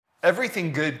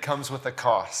Everything good comes with a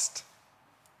cost.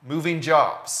 Moving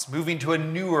jobs, moving to a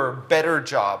newer, better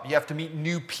job. You have to meet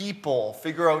new people,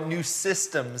 figure out new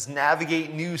systems,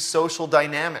 navigate new social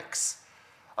dynamics.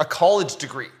 A college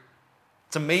degree.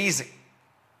 It's amazing,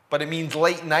 but it means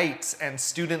late nights and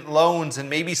student loans and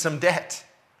maybe some debt.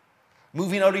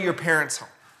 Moving out of your parents' home.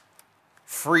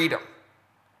 Freedom.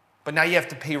 But now you have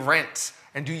to pay rent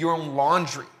and do your own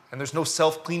laundry, and there's no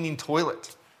self-cleaning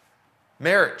toilet.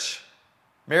 Marriage.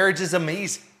 Marriage is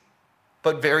amazing,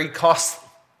 but very costly.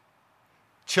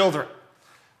 Children.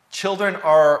 Children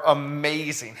are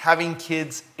amazing. Having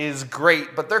kids is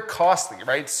great, but they're costly,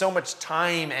 right? So much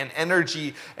time and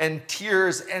energy and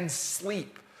tears and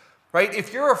sleep, right?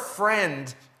 If you're a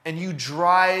friend and you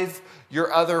drive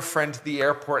your other friend to the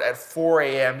airport at 4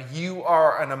 a.m., you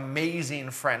are an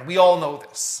amazing friend. We all know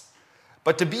this.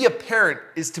 But to be a parent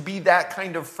is to be that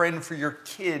kind of friend for your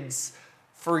kids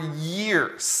for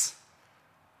years.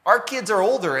 Our kids are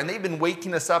older and they've been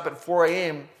waking us up at 4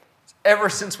 a.m. ever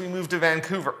since we moved to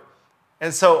Vancouver.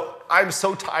 And so I'm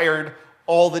so tired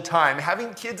all the time.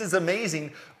 Having kids is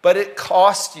amazing, but it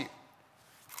costs you.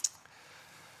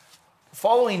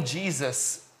 Following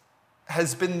Jesus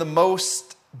has been the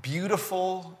most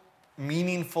beautiful,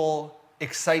 meaningful,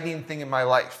 exciting thing in my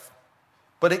life.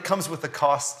 But it comes with a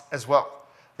cost as well.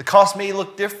 The cost may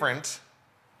look different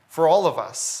for all of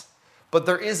us, but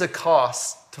there is a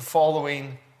cost to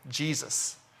following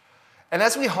Jesus. And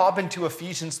as we hop into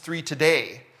Ephesians 3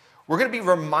 today, we're going to be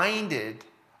reminded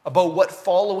about what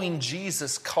following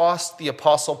Jesus cost the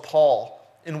Apostle Paul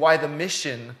and why the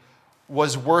mission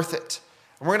was worth it.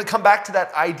 And we're going to come back to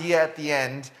that idea at the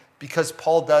end because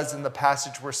Paul does in the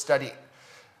passage we're studying.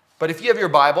 But if you have your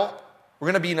Bible, we're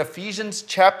going to be in Ephesians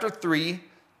chapter 3,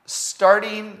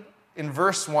 starting in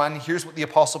verse 1. Here's what the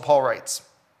Apostle Paul writes.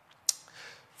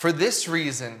 For this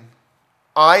reason,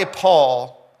 I,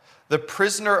 Paul, the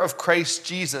prisoner of Christ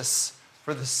Jesus,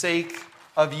 for the sake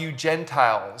of you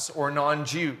Gentiles or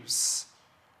non-Jews.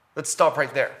 Let's stop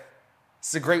right there. This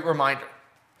is a great reminder.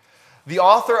 The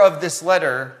author of this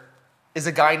letter is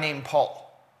a guy named Paul.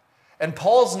 And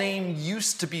Paul's name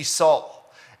used to be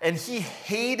Saul. And he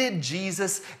hated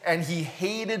Jesus and he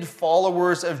hated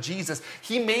followers of Jesus.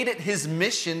 He made it his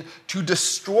mission to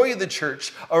destroy the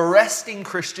church, arresting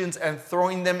Christians and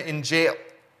throwing them in jail.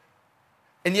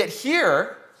 And yet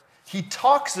here, he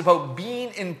talks about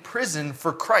being in prison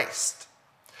for Christ.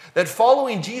 That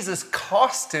following Jesus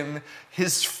cost him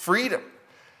his freedom.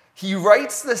 He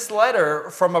writes this letter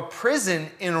from a prison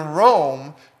in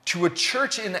Rome to a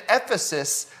church in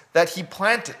Ephesus that he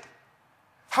planted.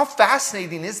 How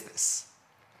fascinating is this?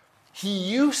 He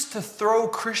used to throw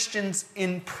Christians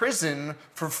in prison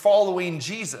for following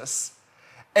Jesus.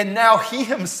 And now he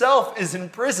himself is in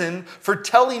prison for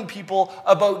telling people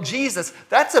about Jesus.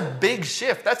 That's a big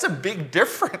shift. That's a big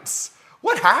difference.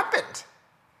 What happened?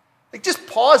 Just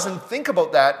pause and think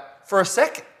about that for a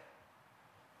second.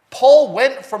 Paul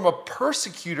went from a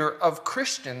persecutor of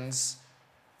Christians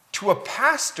to a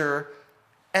pastor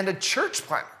and a church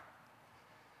planter.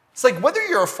 It's like whether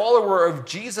you're a follower of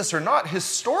Jesus or not,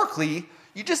 historically,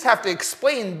 you just have to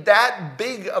explain that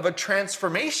big of a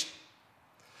transformation.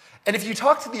 And if you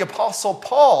talk to the Apostle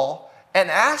Paul and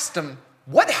asked him,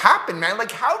 what happened, man?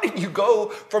 How did you go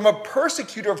from a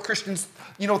persecutor of Christians,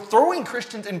 throwing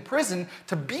Christians in prison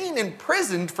to being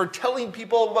imprisoned for telling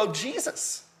people about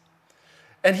Jesus?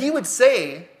 And he would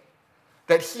say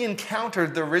that he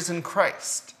encountered the risen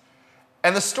Christ.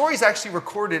 And the story is actually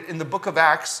recorded in the book of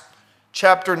Acts,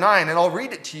 chapter 9, and I'll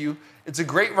read it to you. It's a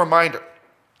great reminder.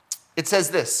 It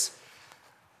says this,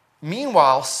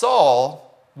 meanwhile, Saul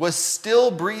was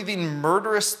still breathing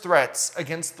murderous threats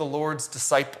against the Lord's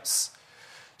disciples.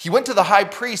 He went to the high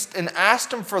priest and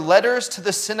asked him for letters to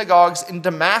the synagogues in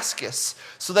Damascus,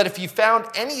 so that if he found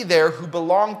any there who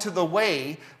belonged to the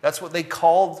way, that's what they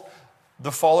called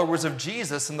the followers of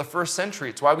Jesus in the first century.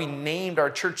 It's why we named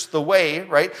our church The Way,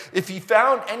 right? If he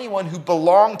found anyone who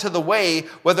belonged to the way,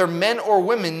 whether men or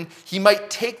women, he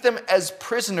might take them as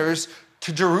prisoners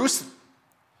to Jerusalem.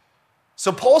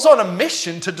 So Paul's on a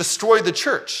mission to destroy the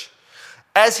church.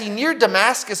 As he neared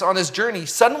Damascus on his journey,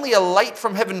 suddenly a light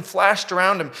from heaven flashed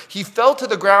around him. He fell to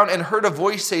the ground and heard a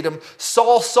voice say to him,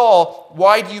 Saul, Saul,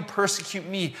 why do you persecute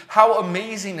me? How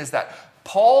amazing is that?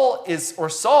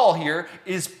 Saul here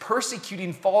is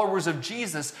persecuting followers of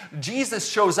Jesus. Jesus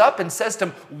shows up and says to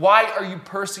him, why are you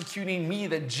persecuting me?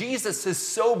 That Jesus has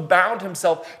so bound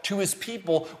himself to his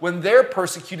people. When they're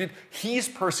persecuted, he's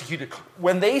persecuted.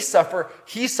 When they suffer,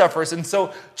 he suffers. And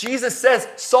so Jesus says,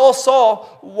 Saul,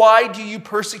 Saul, why do you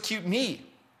persecute me?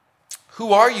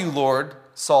 Who are you, Lord?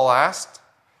 Saul asked.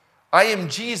 I am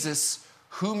Jesus,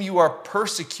 "Whom you are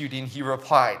persecuting," he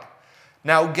replied.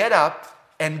 "Now get up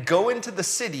and go into the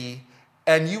city,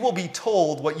 and you will be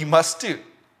told what you must do."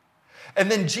 And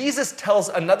then Jesus tells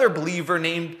another believer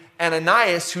named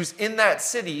Ananias, who's in that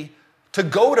city, to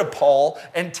go to Paul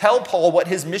and tell Paul what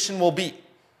his mission will be.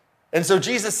 And so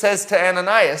Jesus says to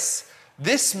Ananias,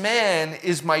 "This man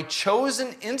is my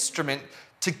chosen instrument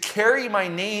to carry my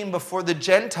name before the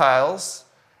Gentiles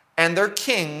and their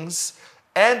kings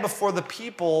and before the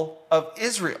people of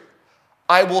Israel.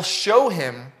 I will show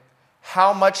him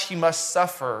how much he must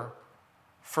suffer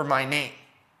for my name."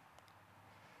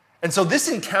 And so this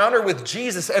encounter with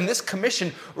Jesus and this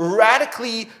commission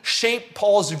radically shaped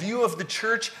Paul's view of the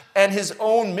church and his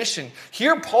own mission.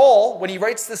 Here, Paul, when he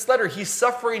writes this letter, he's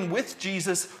suffering with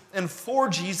Jesus and for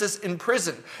Jesus in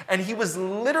prison. And he was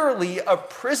literally a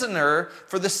prisoner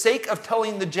for the sake of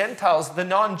telling the Gentiles, the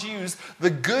non-Jews, the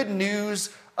good news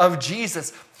of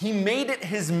Jesus. He made it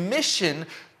his mission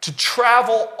to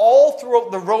travel all throughout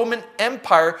the Roman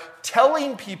Empire,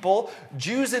 telling people,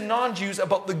 Jews and non-Jews,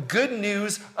 about the good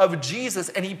news of Jesus.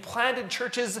 And he planted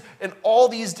churches in all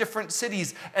these different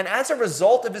cities. And as a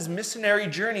result of his missionary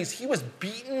journeys, he was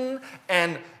beaten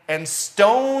and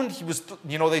stoned. He was,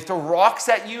 they throw rocks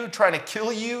at you, trying to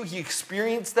kill you. He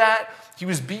experienced that. He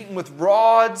was beaten with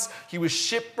rods. He was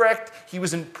shipwrecked. He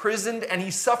was imprisoned. And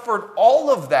he suffered all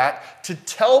of that to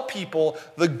tell people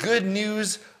the good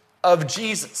news of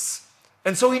Jesus.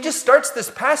 And so he just starts this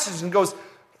passage and goes,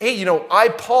 "Hey, I,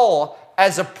 Paul,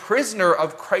 as a prisoner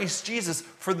of Christ Jesus,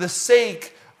 for the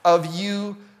sake of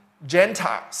you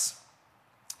Gentiles."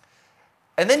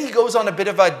 And then he goes on a bit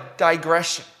of a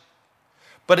digression,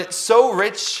 but it's so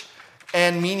rich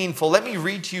and meaningful. Let me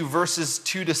read to you verses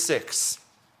 2-6.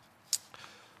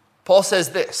 Paul says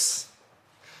this: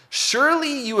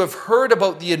 "Surely you have heard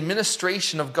about the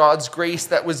administration of God's grace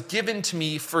that was given to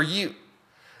me for you.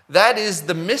 That is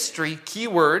the mystery,"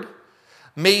 keyword,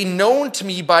 "made known to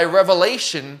me by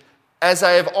revelation, as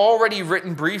I have already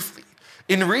written briefly.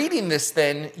 In reading this,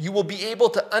 then, you will be able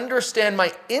to understand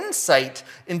my insight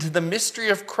into the mystery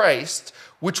of Christ,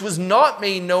 which was not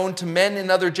made known to men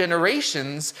in other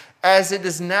generations, as it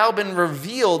has now been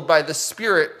revealed by the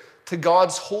Spirit to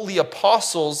God's holy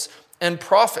apostles and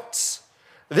prophets.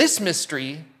 This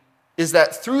mystery is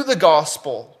that through the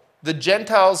gospel, the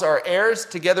Gentiles are heirs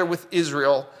together with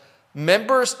Israel,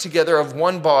 members together of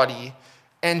one body,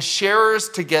 and sharers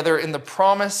together in the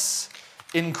promise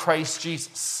in Christ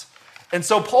Jesus." And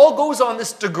so Paul goes on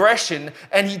this digression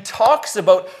and he talks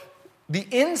about the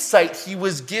insight he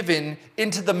was given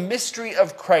into the mystery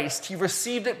of Christ. He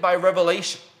received it by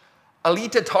revelation.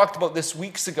 Alita talked about this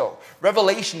weeks ago.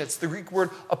 Revelation, it's the Greek word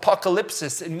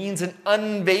apocalypsis. It means an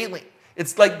unveiling.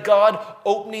 It's like God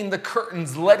opening the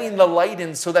curtains, letting the light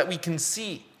in so that we can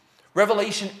see.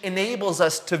 Revelation enables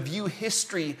us to view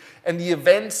history and the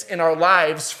events in our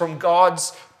lives from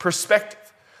God's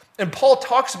perspective. And Paul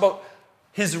talks about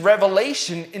his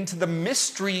revelation into the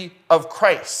mystery of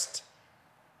Christ.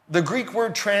 The Greek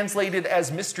word translated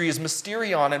as mystery is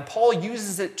mysterion, and Paul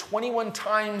uses it 21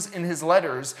 times in his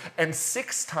letters and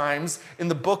 6 times in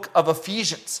the book of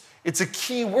Ephesians. It's a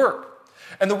key word.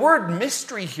 And the word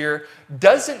mystery here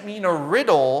doesn't mean a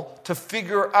riddle to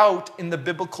figure out in the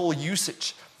biblical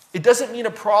usage. It doesn't mean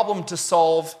a problem to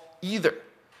solve either.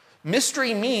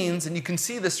 Mystery means, and you can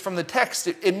see this from the text,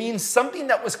 it means something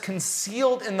that was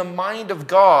concealed in the mind of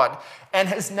God and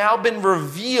has now been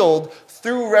revealed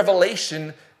through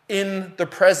revelation in the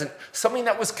present. Something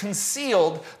that was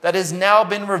concealed that has now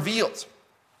been revealed.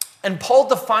 And Paul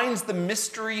defines the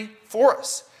mystery for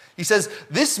us. He says,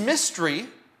 this mystery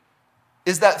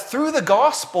is that through the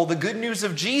gospel, the good news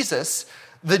of Jesus,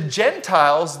 the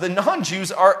Gentiles, the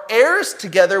non-Jews, are heirs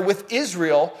together with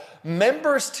Israel,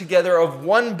 members together of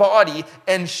one body,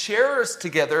 and sharers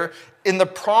together in the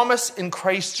promise in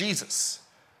Christ Jesus.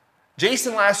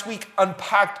 Jason last week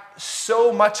unpacked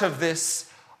so much of this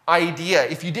idea.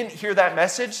 If you didn't hear that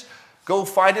message, go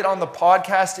find it on the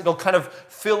podcast. It'll kind of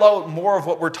fill out more of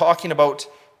what we're talking about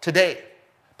today.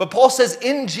 But Paul says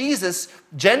in Jesus,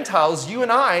 Gentiles, you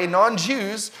and I,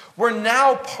 non-Jews, we're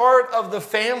now part of the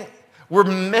family. We're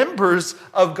members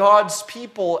of God's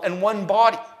people and one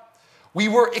body. We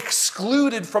were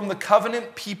excluded from the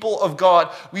covenant people of God.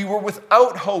 We were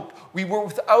without hope. We were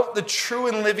without the true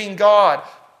and living God.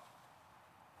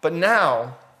 But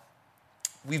now,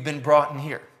 we've been brought in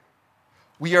here.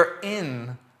 We are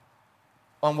in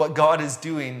on what God is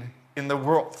doing in the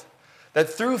world. That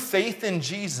through faith in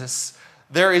Jesus,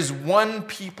 there is one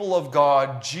people of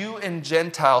God, Jew and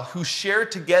Gentile, who share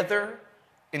together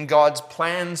in God's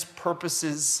plans,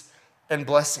 purposes, and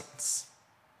blessings.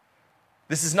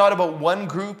 This is not about one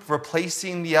group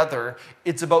replacing the other.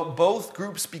 It's about both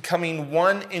groups becoming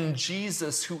one in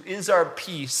Jesus, who is our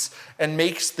peace and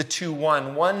makes the two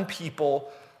one. One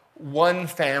people, one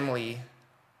family.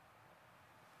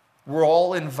 We're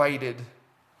all invited.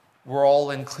 We're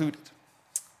all included.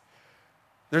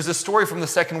 There's a story from the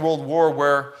Second World War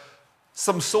where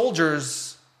some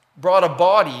soldiers brought a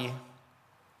body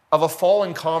of a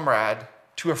fallen comrade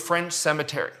to a French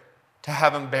cemetery to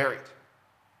have him buried.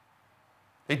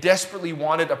 They desperately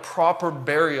wanted a proper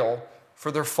burial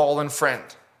for their fallen friend.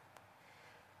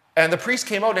 And the priest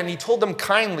came out and he told them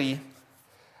kindly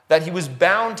that he was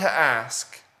bound to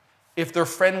ask if their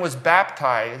friend was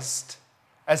baptized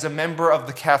as a member of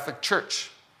the Catholic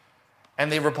Church. And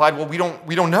they replied, well, we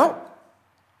don't know.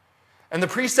 And the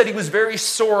priest said he was very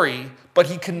sorry, but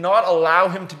he could not allow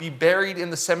him to be buried in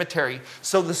the cemetery.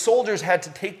 So the soldiers had to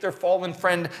take their fallen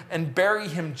friend and bury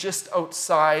him just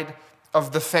outside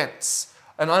of the fence.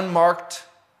 An unmarked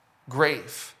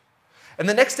grave. And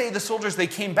the next day, the soldiers, they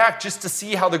came back just to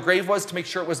see how the grave was, to make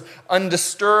sure it was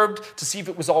undisturbed, to see if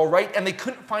it was all right, and they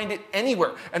couldn't find it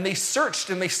anywhere. And they searched,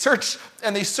 and they searched,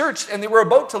 and they searched, and they were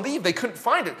about to leave. They couldn't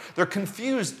find it. They're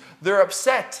confused. They're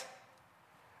upset.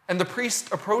 And the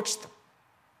priest approached them.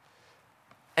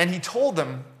 And he told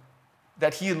them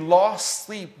that he had lost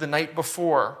sleep the night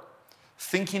before,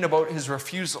 thinking about his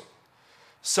refusal.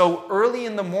 So early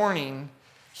in the morning,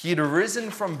 he had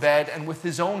arisen from bed and with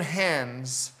his own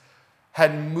hands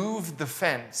had moved the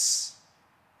fence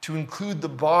to include the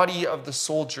body of the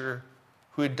soldier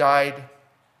who had died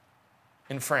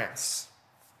in France.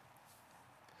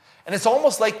 And it's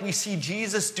almost like we see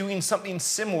Jesus doing something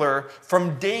similar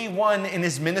from day one in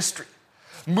his ministry.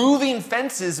 Moving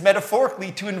fences,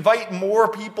 metaphorically, to invite more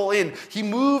people in. He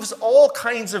moves all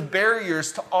kinds of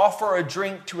barriers to offer a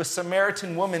drink to a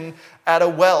Samaritan woman at a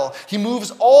well. He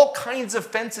moves all kinds of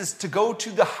fences to go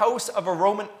to the house of a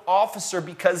Roman officer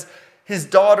because his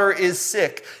daughter is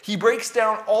sick. He breaks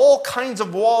down all kinds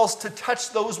of walls to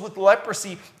touch those with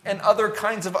leprosy and other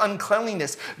kinds of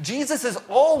uncleanliness. Jesus is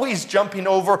always jumping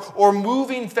over or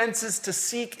moving fences to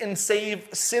seek and save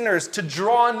sinners, to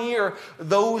draw near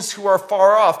those who are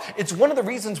far off. It's one of the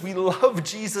reasons we love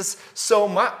Jesus so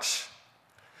much.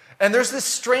 And there's this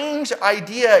strange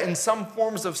idea in some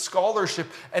forms of scholarship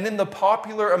and in the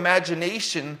popular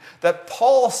imagination that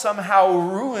Paul somehow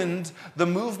ruined the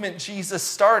movement Jesus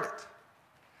started.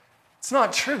 It's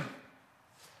not true.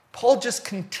 Paul just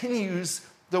continues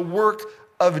the work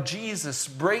of Jesus,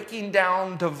 breaking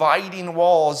down dividing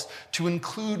walls to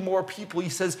include more people. He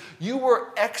says, you were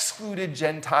excluded,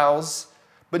 Gentiles,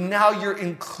 but now you're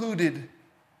included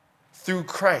through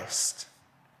Christ.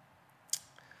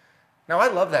 Now, I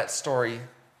love that story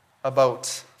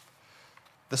about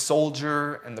the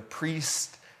soldier and the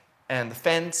priest and the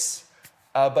fence.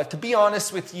 But to be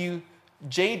honest with you,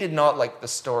 Jay did not like the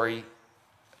story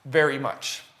very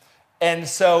much. And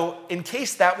so in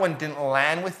case that one didn't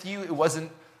land with you, it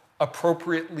wasn't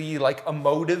appropriately like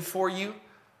emotive for you,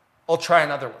 I'll try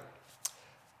another one.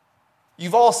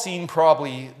 You've all seen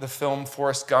probably the film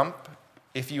Forrest Gump.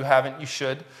 If you haven't, you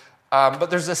should. But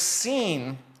there's a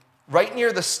scene right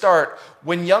near the start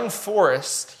when young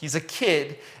Forrest, he's a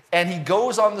kid, and he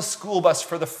goes on the school bus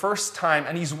for the first time,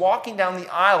 and he's walking down the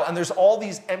aisle, and there's all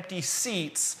these empty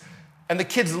seats, and the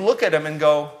kids look at him and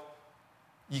go,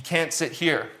 you can't sit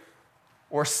here,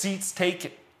 or seats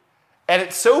taken. And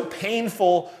it's so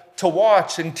painful to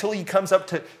watch until he comes up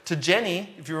to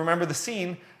Jenny, if you remember the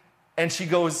scene, and she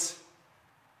goes,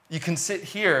 you can sit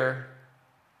here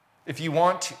if you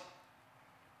want to.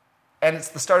 And it's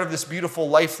the start of this beautiful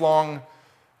lifelong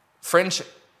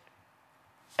friendship.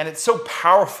 And it's so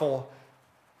powerful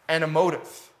and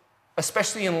emotive,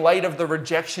 especially in light of the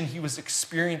rejection he was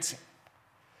experiencing.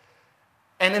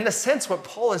 And in a sense, what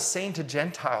Paul is saying to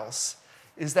Gentiles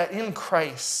is that in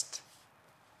Christ,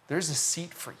 there's a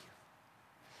seat for you.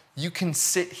 You can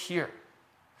sit here.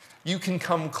 You can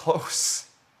come close.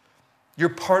 You're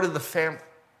part of the family.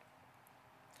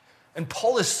 And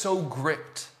Paul is so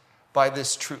gripped by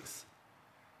this truth.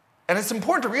 And it's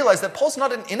important to realize that Paul's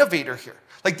not an innovator here.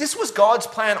 Like, this was God's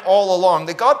plan all along,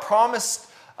 that God promised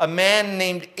a man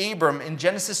named Abram in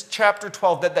Genesis chapter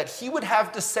 12 that he would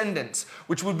have descendants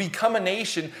which would become a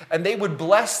nation and they would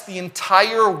bless the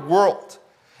entire world.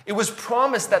 It was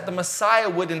promised that the Messiah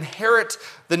would inherit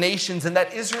the nations and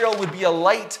that Israel would be a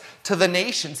light to the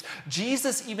nations.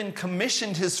 Jesus even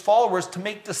commissioned his followers to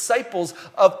make disciples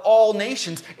of all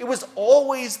nations. It was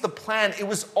always the plan. It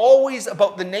was always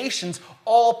about the nations,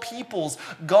 all peoples.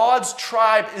 God's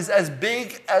tribe is as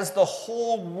big as the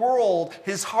whole world.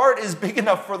 His heart is big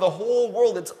enough for the whole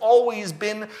world. It's always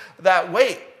been that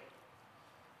way.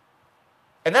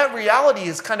 And that reality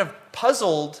has kind of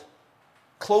puzzled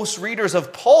close readers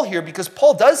of Paul here, because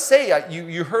Paul does say,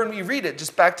 you heard me read it,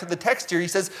 just back to the text here, he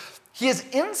says, he has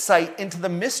insight into the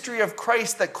mystery of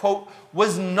Christ that, quote,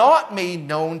 was not made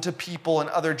known to people in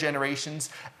other generations,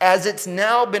 as it's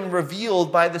now been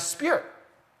revealed by the Spirit.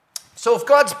 So if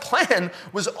God's plan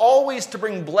was always to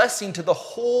bring blessing to the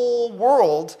whole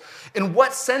world, in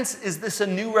what sense is this a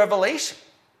new revelation?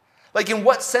 Like, in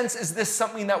what sense is this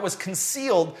something that was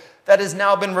concealed that has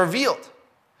now been revealed?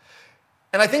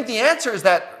 And I think the answer is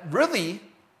that really,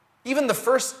 even the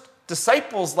first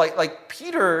disciples like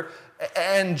Peter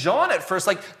and John at first,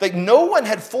 like no one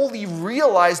had fully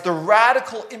realized the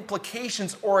radical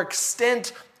implications or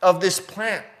extent of this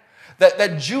plan.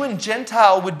 That Jew and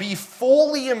Gentile would be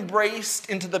fully embraced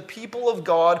into the people of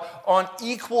God on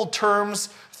equal terms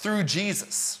through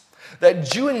Jesus. That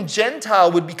Jew and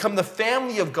Gentile would become the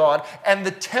family of God and the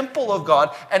temple of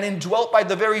God and indwelt by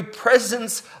the very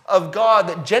presence of God.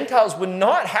 That Gentiles would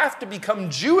not have to become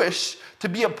Jewish to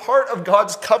be a part of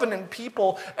God's covenant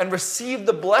people and receive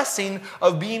the blessing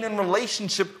of being in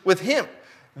relationship with Him.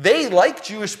 They, like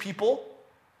Jewish people,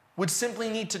 would simply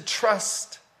need to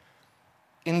trust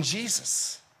in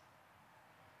Jesus.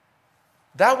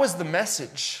 That was the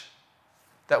message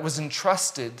that was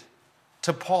entrusted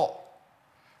to Paul.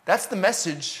 That's the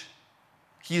message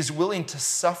he is willing to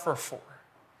suffer for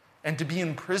and to be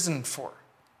imprisoned for.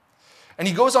 And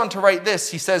he goes on to write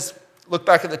this. He says, look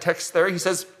back at the text there. He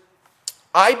says,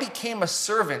 I became a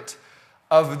servant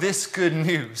of this good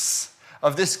news,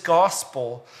 of this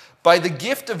gospel, by the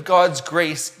gift of God's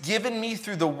grace given me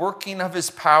through the working of His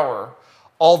power.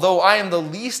 Although I am the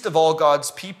least of all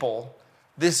God's people,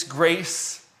 this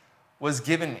grace was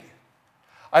given me.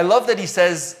 I love that he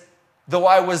says, though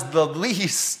I was the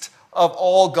least of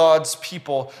all God's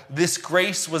people, this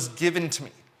grace was given to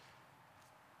me.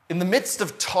 In the midst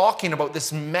of talking about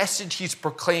this message he's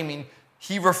proclaiming,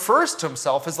 he refers to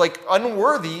himself as like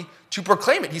unworthy to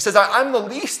proclaim it. He says, I'm the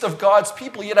least of God's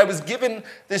people, yet I was given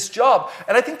this job.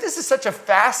 And I think this is such a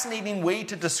fascinating way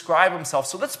to describe himself.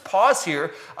 So let's pause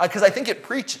here because I think it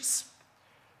preaches.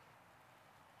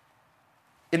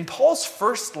 In Paul's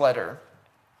first letter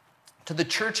to the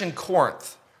church in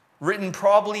Corinth, written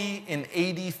probably in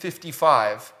AD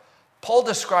 55, Paul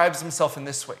describes himself in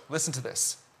this way. Listen to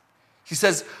this. He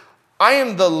says, I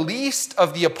am the least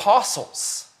of the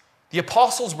apostles. The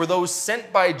apostles were those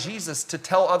sent by Jesus to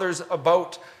tell others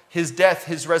about his death,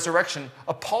 his resurrection.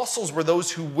 Apostles were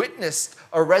those who witnessed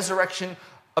a resurrection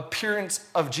appearance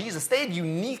of Jesus. They had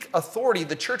unique authority.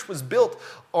 The church was built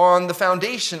on the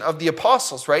foundation of the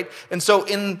apostles, right? And so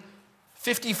in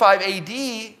 55 AD,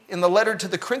 in the letter to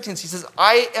the Corinthians, he says,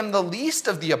 I am the least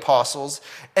of the apostles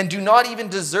and do not even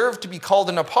deserve to be called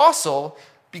an apostle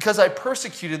because I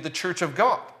persecuted the church of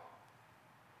God.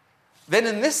 Then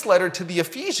in this letter to the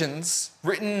Ephesians,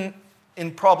 written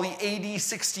in probably AD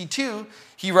 62,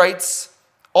 he writes,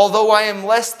 although I am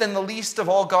less than the least of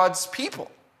all God's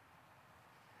people.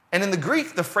 And in the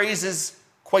Greek, the phrase is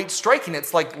quite striking.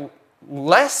 It's like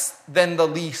less than the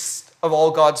least of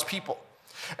all God's people.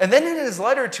 And then in his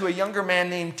letter to a younger man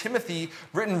named Timothy,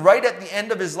 written right at the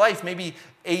end of his life, maybe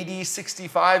AD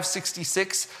 65,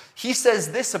 66, he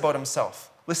says this about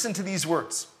himself. Listen to these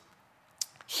words.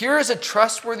 Here is a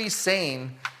trustworthy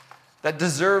saying that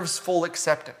deserves full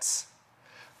acceptance.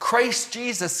 Christ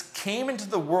Jesus came into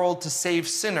the world to save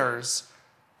sinners,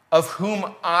 of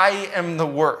whom I am the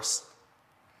worst.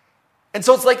 And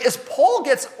so it's like as Paul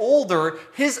gets older,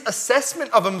 his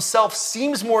assessment of himself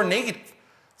seems more negative.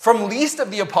 From least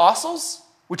of the apostles,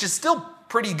 which is still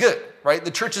pretty good, right? The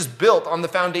church is built on the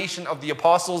foundation of the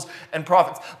apostles and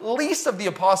prophets. Least of the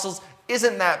apostles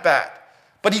isn't that bad.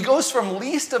 But he goes from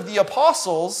least of the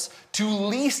apostles to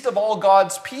least of all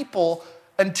God's people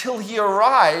until he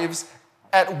arrives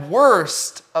at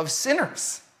worst of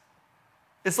sinners.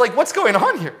 It's like, what's going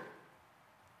on here?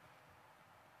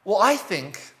 Well, I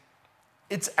think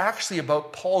it's actually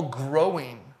about Paul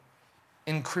growing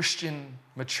in Christian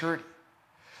maturity.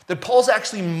 That Paul's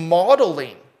actually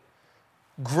modeling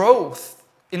growth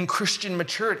in Christian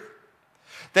maturity.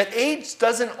 That age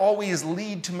doesn't always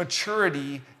lead to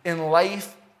maturity in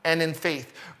life and in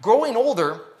faith. Growing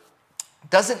older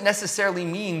doesn't necessarily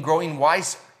mean growing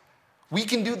wiser. We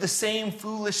can do the same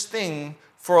foolish thing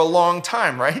for a long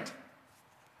time, right?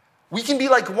 We can be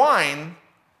like wine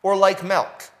or like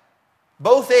milk.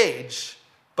 Both age,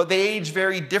 but they age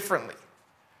very differently.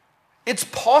 It's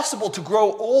possible to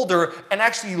grow older and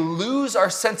actually lose our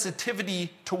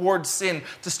sensitivity towards sin,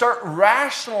 to start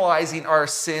rationalizing our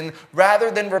sin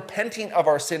rather than repenting of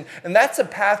our sin. And that's a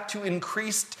path to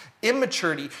increased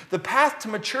immaturity. The path to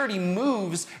maturity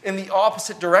moves in the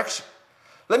opposite direction.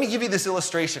 Let me give you this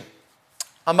illustration.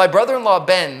 My brother-in-law,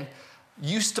 Ben,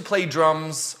 used to play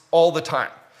drums all the time.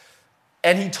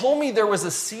 And he told me there was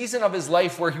a season of his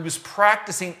life where he was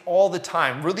practicing all the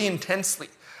time, really intensely.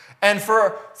 And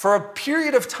for a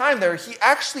period of time there, he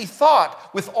actually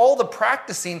thought with all the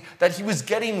practicing that he was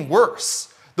getting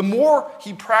worse. The more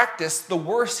he practiced, the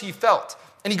worse he felt.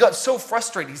 And he got so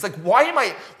frustrated. He's like, why am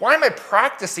I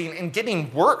practicing and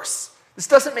getting worse? This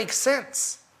doesn't make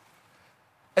sense.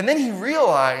 And then he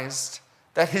realized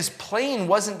that his playing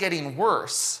wasn't getting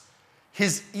worse.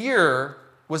 His ear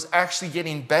was actually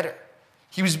getting better.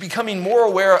 He was becoming more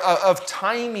aware of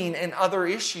timing and other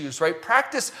issues, right?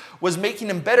 Practice was making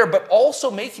him better, but also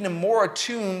making him more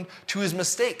attuned to his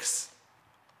mistakes.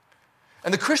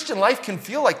 And the Christian life can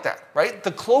feel like that, right?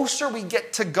 The closer we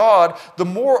get to God, the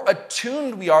more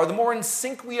attuned we are, the more in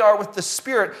sync we are with the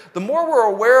Spirit, the more we're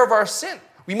aware of our sin.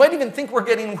 We might even think we're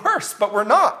getting worse, but we're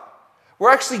not. We're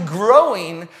actually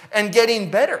growing and getting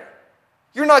better.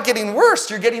 You're not getting worse,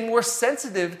 you're getting more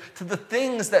sensitive to the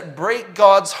things that break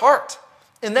God's heart.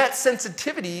 And that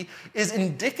sensitivity is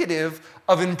indicative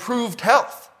of improved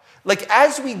health. Like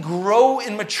as we grow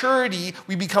in maturity,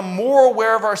 we become more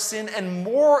aware of our sin and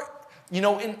more,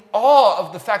 in awe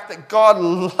of the fact that God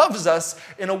loves us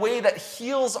in a way that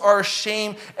heals our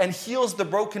shame and heals the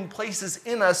broken places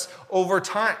in us over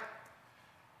time.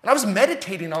 And I was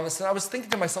meditating on this and I was thinking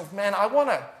to myself, man, I want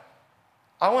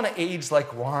to age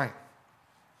like wine,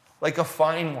 like a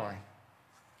fine wine.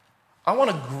 I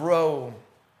want to grow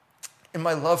in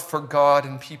my love for God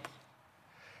and people.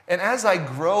 And as I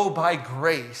grow by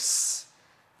grace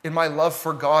in my love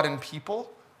for God and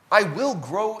people, I will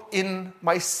grow in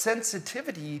my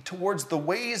sensitivity towards the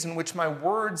ways in which my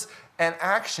words and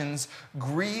actions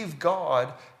grieve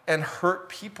God and hurt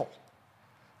people.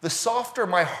 The softer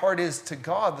my heart is to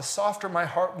God, the softer my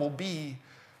heart will be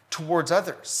towards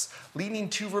others, leading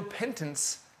to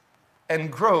repentance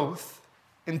and growth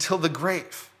until the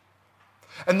grave.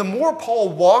 And the more Paul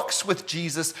walks with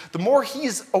Jesus, the more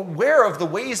he's aware of the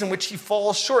ways in which he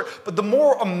falls short, but the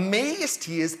more amazed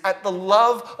he is at the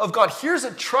love of God. Here's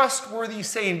a trustworthy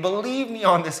saying. Believe me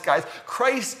on this, guys.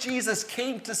 Christ Jesus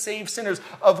came to save sinners,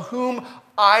 of whom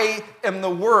I am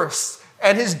the worst.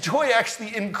 And his joy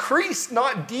actually increased,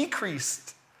 not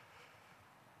decreased.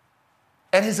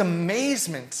 And his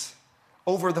amazement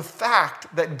over the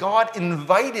fact that God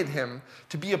invited him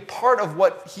to be a part of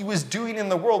what he was doing in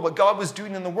the world, what God was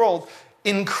doing in the world,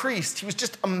 increased. He was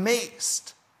just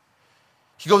amazed.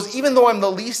 He goes, even though I'm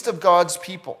the least of God's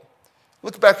people.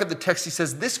 Look back at the text. He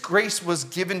says, this grace was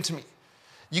given to me.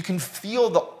 You can feel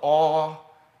the awe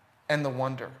and the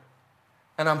wonder.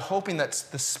 And I'm hoping that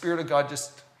the Spirit of God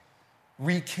just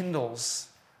rekindles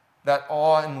that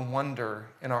awe and wonder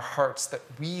in our hearts, that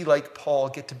we, like Paul,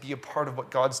 get to be a part of what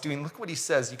God's doing. Look what he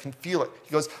says. You can feel it. He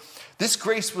goes, this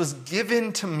grace was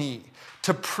given to me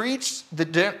to preach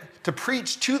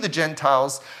to the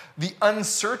Gentiles the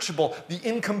unsearchable, the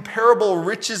incomparable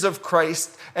riches of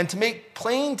Christ, and to make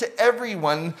plain to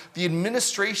everyone the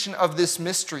administration of this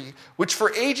mystery, which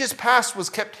for ages past was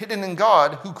kept hidden in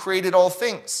God, who created all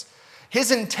things.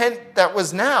 His intent that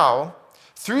was now,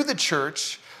 through the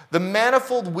church, the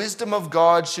manifold wisdom of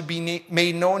God should be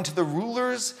made known to the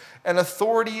rulers and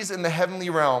authorities in the heavenly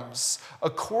realms,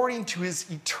 according to his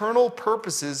eternal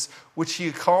purposes, which he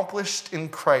accomplished in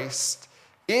Christ.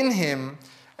 In him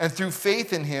and through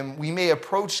faith in him, we may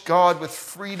approach God with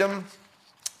freedom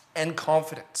and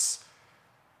confidence.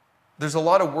 There's a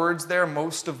lot of words there,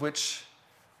 most of which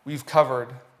we've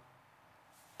covered,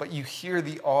 but you hear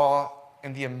the awe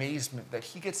and the amazement that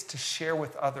he gets to share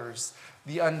with others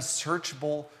the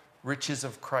unsearchable riches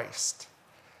of Christ.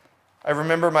 I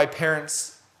remember my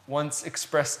parents once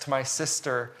expressed to my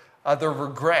sister their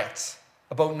regret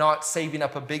about not saving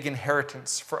up a big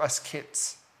inheritance for us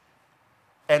kids.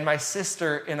 And my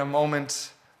sister, in a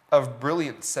moment of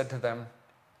brilliance, said to them,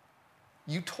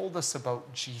 you told us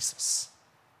about Jesus.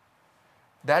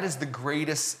 That is the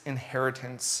greatest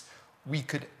inheritance we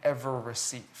could ever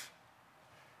receive.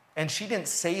 And she didn't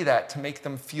say that to make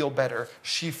them feel better.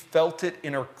 She felt it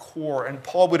in her core. And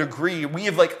Paul would agree. We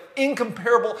have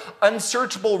incomparable,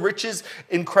 unsearchable riches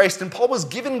in Christ. And Paul was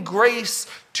given grace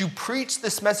to preach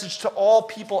this message to all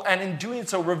people. And in doing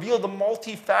so, reveal the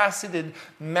multifaceted,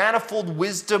 manifold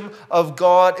wisdom of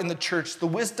God in the church. The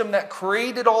wisdom that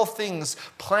created all things,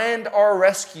 planned our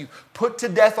rescue, put to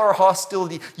death our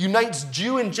hostility, unites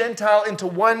Jew and Gentile into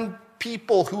one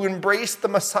people who embrace the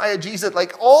Messiah Jesus.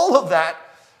 All of that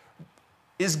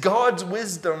is God's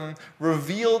wisdom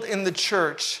revealed in the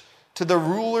church to the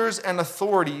rulers and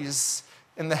authorities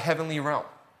in the heavenly realm.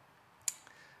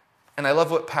 And I love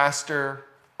what pastor,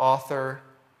 author,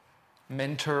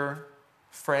 mentor,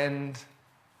 friend,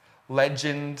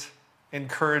 legend,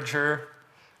 encourager,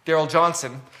 Darrell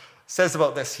Johnson, says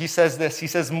about this. He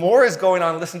says, more is going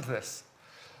on, listen to this,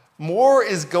 more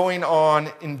is going on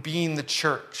in being the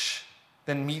church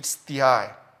than meets the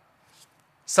eye.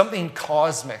 Something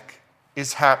cosmic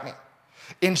is happening.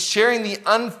 In sharing the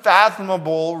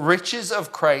unfathomable riches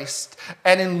of Christ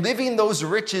and in living those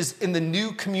riches in the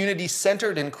new community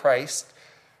centered in Christ,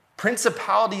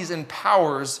 principalities and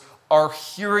powers are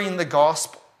hearing the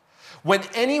gospel. When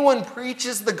anyone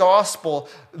preaches the gospel,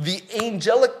 the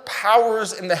angelic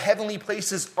powers in the heavenly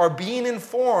places are being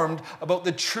informed about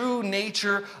the true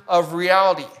nature of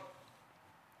reality.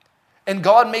 And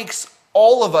God makes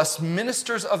all of us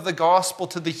ministers of the gospel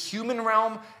to the human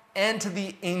realm and to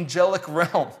the angelic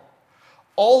realm.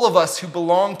 All of us who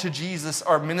belong to Jesus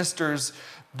are ministers,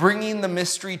 bringing the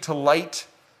mystery to light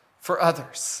for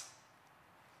others.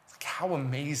 Like, how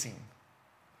amazing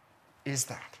is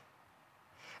that?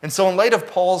 And so in light of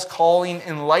Paul's calling,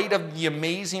 in light of the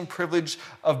amazing privilege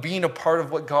of being a part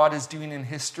of what God is doing in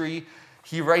history,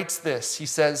 he writes this. He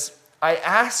says, I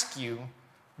ask you,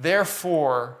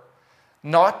 therefore,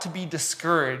 not to be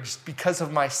discouraged because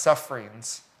of my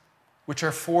sufferings, which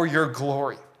are for your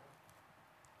glory.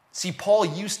 See, Paul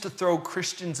used to throw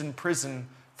Christians in prison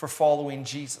for following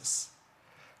Jesus.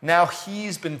 Now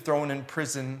he's been thrown in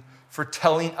prison for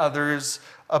telling others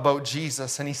about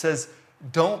Jesus. And he says,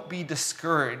 don't be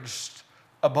discouraged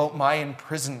about my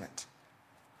imprisonment.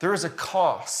 There is a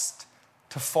cost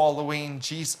to following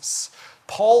Jesus.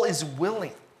 Paul is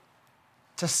willing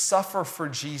to suffer for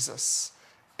Jesus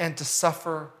and to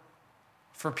suffer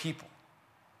for people.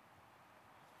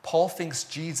 Paul thinks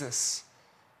Jesus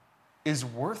is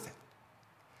worth it.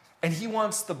 And he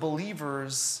wants the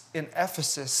believers in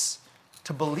Ephesus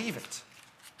to believe it.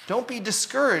 Don't be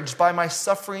discouraged by my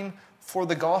suffering for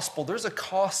the gospel. There's a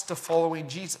cost to following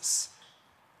Jesus.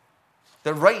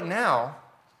 That right now,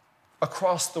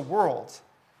 across the world,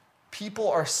 people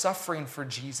are suffering for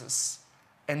Jesus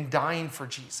and dying for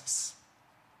Jesus.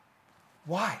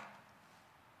 Why?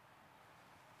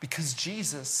 Because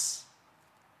Jesus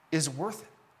is worth it.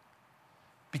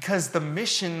 Because the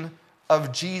mission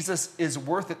of Jesus is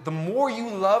worth it. The more you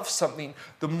love something,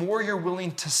 the more you're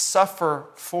willing to suffer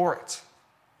for it.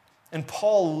 And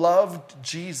Paul loved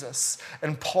Jesus,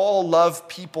 and Paul loved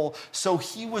people, so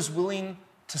he was willing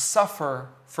to suffer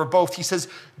for both. He says,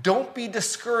 don't be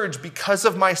discouraged because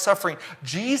of my suffering.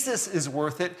 Jesus is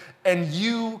worth it, and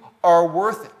you are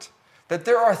worth it. That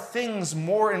there are things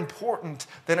more important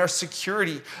than our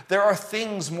security. There are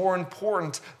things more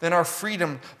important than our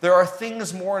freedom. There are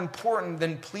things more important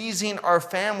than pleasing our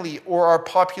family or our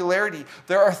popularity.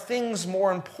 There are things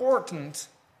more important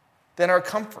than our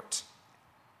comfort.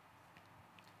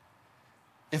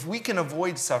 If we can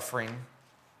avoid suffering,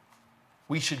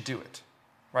 we should do it,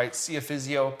 right? See a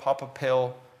physio, pop a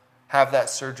pill, have that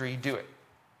surgery, do it.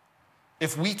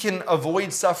 If we can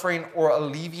avoid suffering or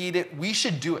alleviate it, we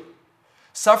should do it.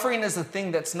 Suffering is a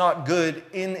thing that's not good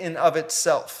in and of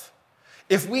itself.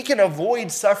 If we can avoid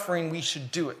suffering, we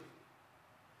should do it,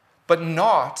 but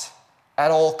not at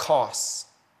all costs.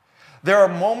 There are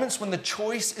moments when the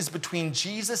choice is between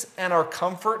Jesus and our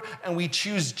comfort, and we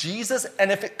choose Jesus,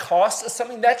 and if it costs us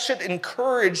something, that should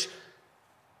encourage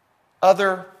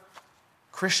other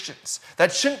Christians.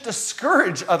 That shouldn't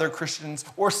discourage other Christians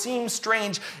or seem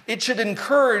strange. It should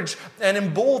encourage and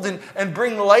embolden and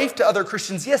bring life to other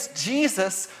Christians. Yes,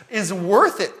 Jesus is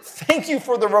worth it. Thank you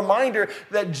for the reminder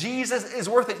that Jesus is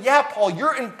worth it. Yeah, Paul,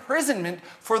 your imprisonment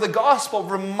for the gospel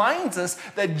reminds us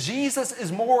that Jesus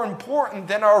is more important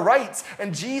than our rights,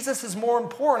 and Jesus is more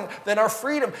important than our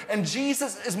freedom, and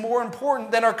Jesus is more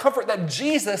important than our comfort, that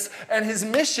Jesus and his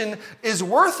mission is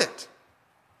worth it.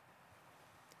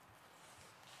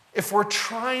 If we're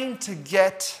trying to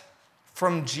get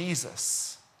from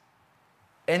Jesus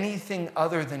anything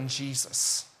other than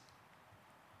Jesus,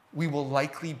 we will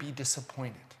likely be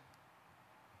disappointed.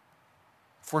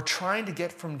 If we're trying to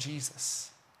get from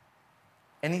Jesus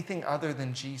anything other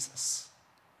than Jesus,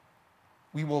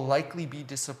 we will likely be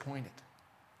disappointed.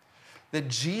 That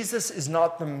Jesus is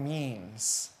not the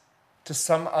means to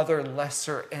some other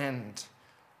lesser end,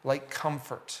 like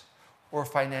comfort or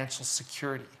financial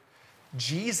security.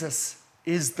 Jesus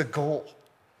is the goal.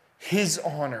 His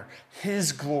honor,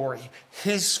 his glory,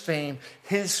 his fame,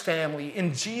 his family.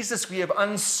 In Jesus, we have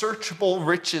unsearchable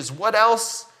riches. What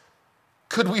else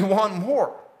could we want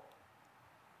more?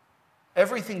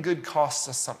 Everything good costs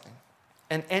us something.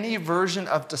 And any version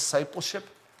of discipleship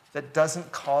that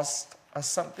doesn't cost us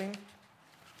something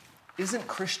isn't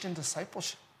Christian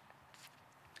discipleship.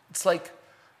 It's like,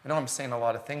 I know I'm saying a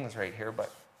lot of things right here,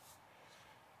 but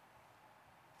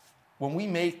when we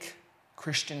make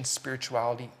Christian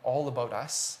spirituality all about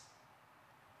us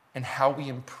and how we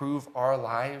improve our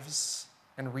lives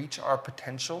and reach our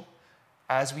potential,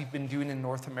 as we've been doing in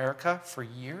North America for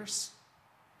years,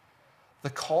 the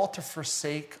call to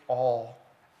forsake all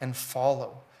and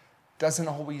follow doesn't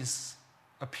always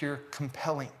appear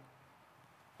compelling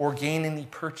or gain any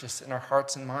purchase in our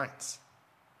hearts and minds.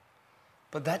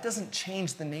 But that doesn't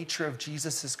change the nature of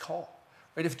Jesus' call.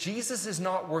 Right? If Jesus is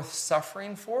not worth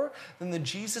suffering for, then the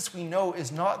Jesus we know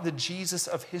is not the Jesus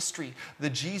of history, the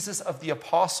Jesus of the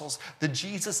apostles, the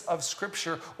Jesus of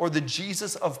Scripture, or the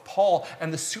Jesus of Paul,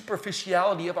 and the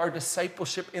superficiality of our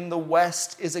discipleship in the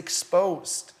West is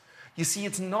exposed. You see,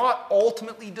 it's not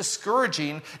ultimately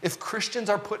discouraging if Christians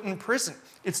are put in prison.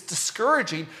 It's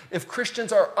discouraging if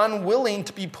Christians are unwilling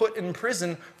to be put in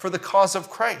prison for the cause of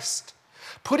Christ.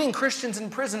 Putting Christians in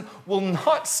prison will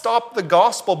not stop the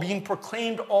gospel being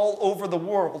proclaimed all over the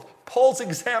world. Paul's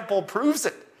example proves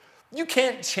it. You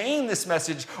can't chain this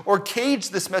message or cage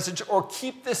this message or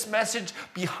keep this message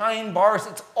behind bars.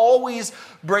 It's always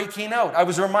breaking out. I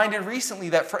was reminded recently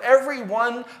that for every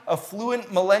one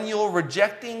affluent millennial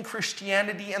rejecting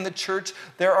Christianity and the church,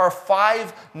 there are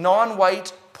 5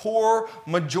 non-white, poor,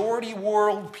 majority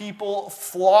world people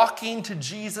flocking to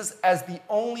Jesus as the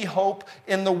only hope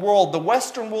in the world. The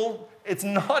Western world, it's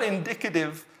not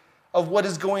indicative of what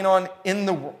is going on in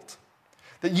the world.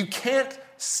 That you can't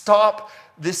stop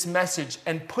this message,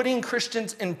 and putting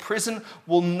Christians in prison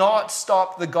will not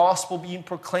stop the gospel being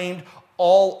proclaimed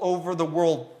all over the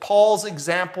world. Paul's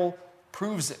example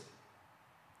proves it.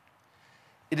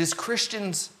 It is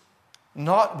Christians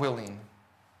not willing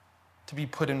to be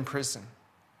put in prison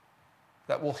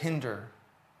that will hinder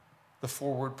the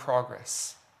forward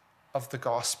progress of the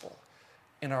gospel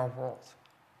in our world.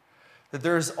 That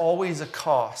there is always a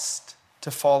cost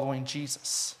to following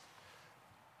Jesus.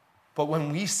 But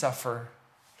when we suffer,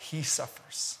 he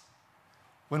suffers.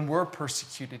 When we're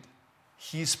persecuted,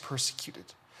 he's persecuted.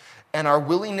 And our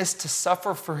willingness to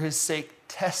suffer for his sake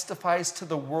testifies to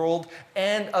the world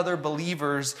and other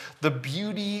believers the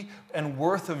beauty and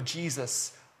worth of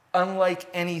Jesus, unlike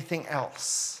anything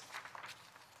else.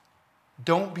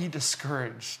 Don't be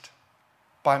discouraged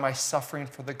by my suffering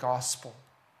for the gospel,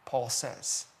 Paul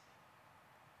says.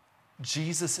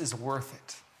 Jesus is worth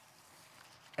it,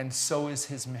 and so is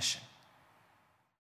his mission.